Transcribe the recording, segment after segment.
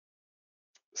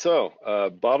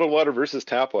Bottled water versus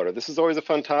tap water. This is always a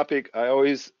fun topic. I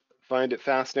always find it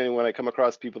fascinating when I come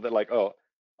across people that like, oh,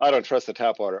 I don't trust the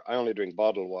tap water. I only drink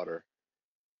bottled water.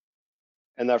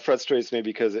 And that frustrates me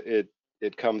because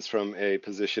it comes from a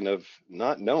position of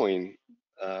not knowing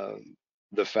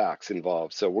the facts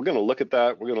involved. So we're going to look at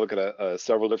that. We're going to look at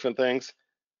several different things.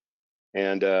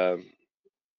 And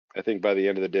I think by the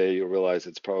end of the day, you'll realize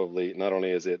it's probably not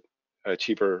only is it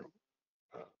cheaper,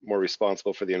 more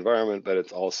responsible for the environment, but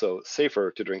it's also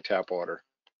safer to drink tap water.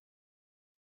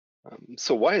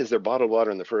 So why is there bottled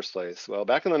water in the first place? Well,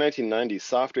 back in the 1990s,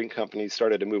 soft drink companies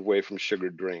started to move away from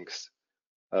sugared drinks.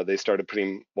 They started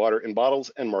putting water in bottles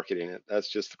and marketing it. That's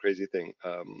just the crazy thing.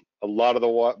 A lot of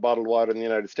the bottled water in the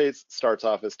United States starts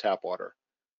off as tap water.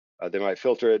 They might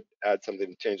filter it, add something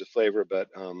to change the flavor, but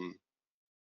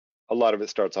a lot of it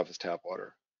starts off as tap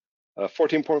water.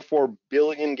 14.4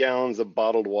 billion gallons of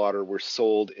bottled water were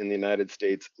sold in the United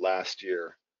States last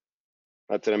year.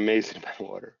 That's an amazing amount of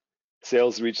water.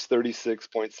 Sales reached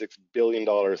 $36.6 billion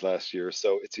last year.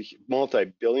 So it's a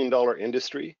multi-billion dollar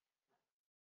industry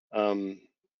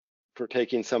for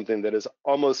taking something that is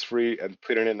almost free and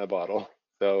putting it in a bottle.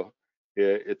 So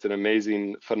it's an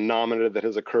amazing phenomenon that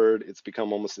has occurred. It's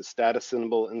become almost a status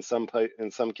symbol in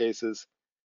some cases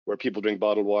where people drink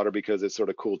bottled water because it's sort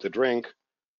of cool to drink.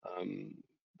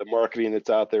 The marketing that's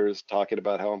out there is talking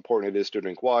about how important it is to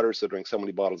drink water. So drink so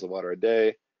many bottles of water a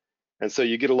day. And so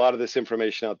you get a lot of this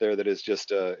information out there that is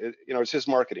just, it's just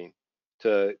marketing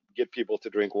to get people to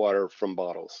drink water from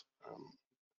bottles.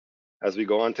 As we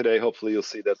go on today, hopefully you'll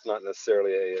see that's not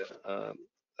necessarily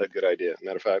a good idea.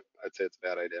 Matter of fact, I'd say it's a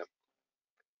bad idea.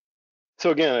 So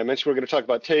again, I mentioned we're going to talk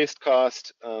about taste,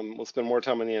 cost. We'll spend more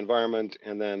time on the environment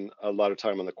and then a lot of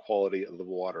time on the quality of the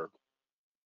water,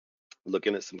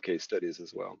 looking at some case studies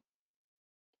as well.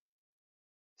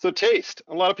 So taste.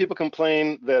 A lot of people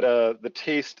complain that the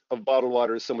taste of bottled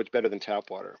water is so much better than tap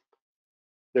water.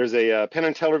 There's a Penn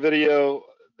and Teller video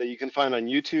that you can find on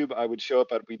YouTube. I would show it,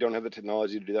 but we don't have the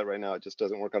technology to do that right now. It just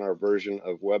doesn't work on our version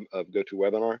of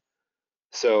GoToWebinar.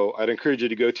 So I'd encourage you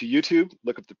to go to YouTube,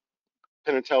 look up the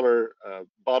Penn and Teller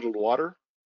bottled water.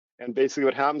 And basically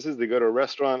what happens is they go to a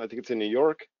restaurant, I think it's in New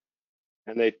York,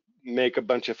 and they make a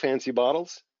bunch of fancy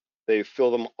bottles. They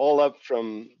fill them all up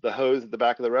from the hose at the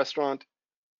back of the restaurant,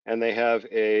 and they have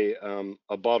a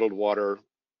bottled water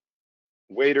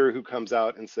waiter who comes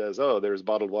out and says, oh, there's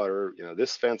bottled water,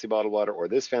 this fancy bottled water or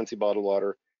this fancy bottled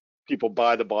water. People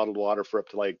buy the bottled water for up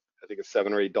to I think it's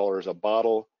 $7 or $8 a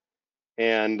bottle.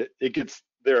 And it gets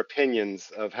their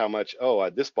opinions of how much,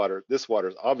 this water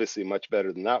is obviously much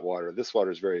better than that water. This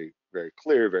water is very, very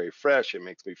clear, very fresh. It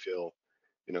makes me feel,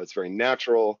 it's very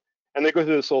natural. And they go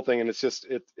through this whole thing and it's just,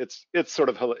 it's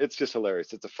just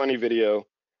hilarious. It's a funny video,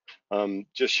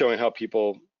 just showing how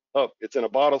people, it's in a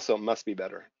bottle, so it must be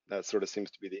better. That sort of seems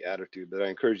to be the attitude. But I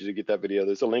encourage you to get that video.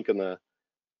 There's a link in the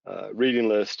reading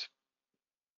list.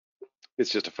 It's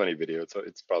just a funny video.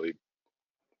 It's probably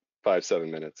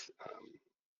 5-7 minutes.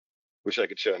 Wish I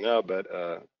could show it now, but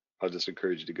I'll just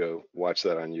encourage you to go watch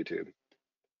that on YouTube.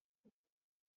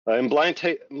 In blind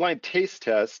taste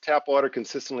tests, tap water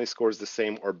consistently scores the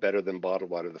same or better than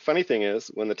bottled water. The funny thing is,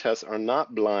 when the tests are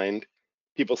not blind,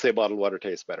 people say bottled water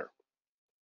tastes better.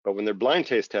 But when they're blind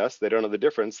taste tests, they don't know the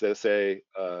difference. They say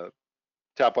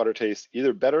tap water tastes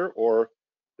either better or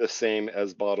the same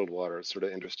as bottled water. It's sort of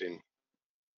interesting.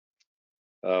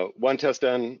 One test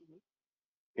done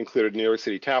included New York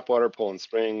City tap water, Poland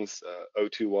Springs,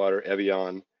 O2 water,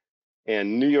 Evian,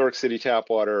 and New York City tap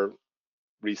water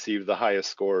received the highest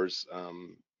scores,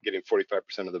 getting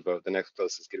 45% of the vote. The next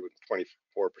closest getting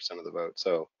 24% of the vote.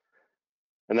 So,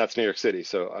 and that's New York City.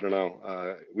 So I don't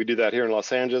know. We do that here in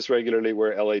Los Angeles regularly,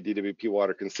 where LA DWP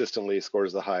water consistently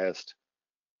scores the highest.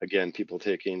 Again, people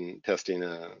tasting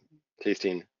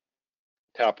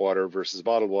tap water versus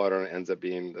bottled water, and it ends up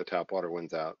being the tap water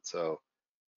wins out. So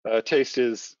taste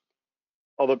is,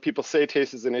 although people say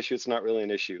taste is an issue, it's not really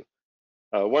an issue.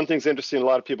 One thing's interesting, a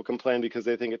lot of people complain because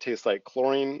they think it tastes like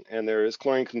chlorine, and there is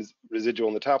chlorine residual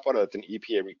in the tap water. That's an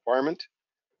EPA requirement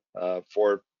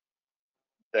for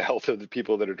the health of the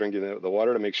people that are drinking the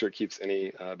water, to make sure it keeps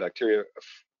any bacteria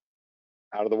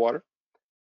out of the water.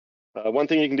 One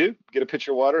thing you can do, get a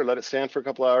pitcher of water, let it stand for a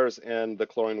couple hours, and the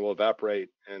chlorine will evaporate.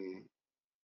 And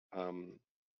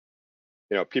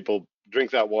people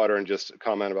drink that water and just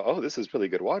comment about, oh, this is really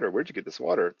good water. Where'd you get this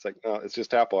water? It's like, no, it's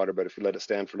just tap water, but if you let it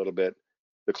stand for a little bit,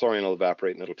 the chlorine will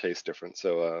evaporate and it'll taste different.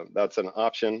 So that's an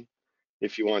option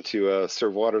if you want to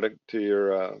serve water to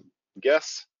your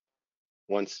guests.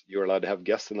 Once you're allowed to have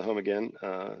guests in the home again,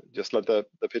 just let the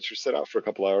pitcher sit out for a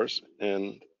couple hours,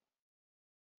 and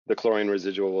the chlorine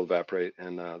residual will evaporate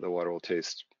and the water will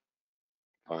taste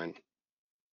fine.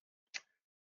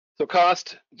 So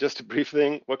cost, just a brief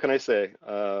thing, what can I say?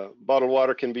 Bottled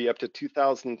water can be up to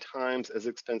 2,000 times as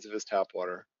expensive as tap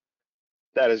water.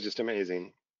 That is just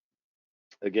amazing.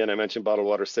 Again, I mentioned bottled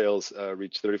water sales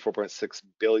reached $34.6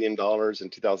 billion in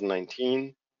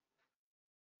 2019.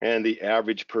 And the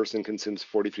average person consumes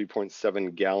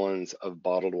 43.7 gallons of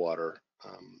bottled water.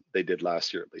 They did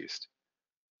last year at least.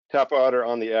 Tap water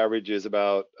on the average is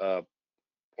about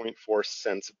 0.4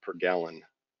 cents per gallon.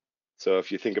 So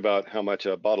if you think about how much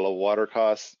a bottle of water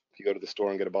costs, if you go to the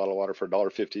store and get a bottle of water for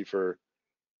 $1.50 for,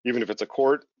 even if it's a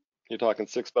quart, you're talking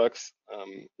 $6.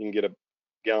 You can get a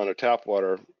gallon of tap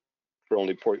water for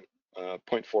only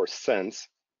 0.4 cents,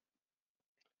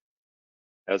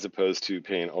 as opposed to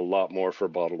paying a lot more for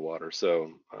bottled water.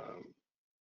 So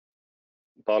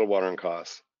bottled water and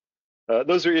costs.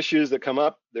 Those are issues that come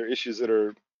up. They're issues that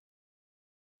are,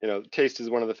 taste is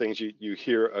one of the things you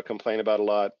hear a complaint about a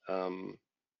lot.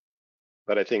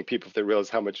 But I think people, if they realize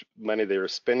how much money they are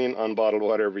spending on bottled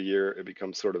water every year, it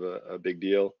becomes sort of a big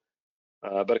deal.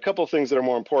 But a couple of things that are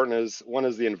more important is, one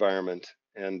is the environment.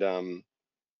 And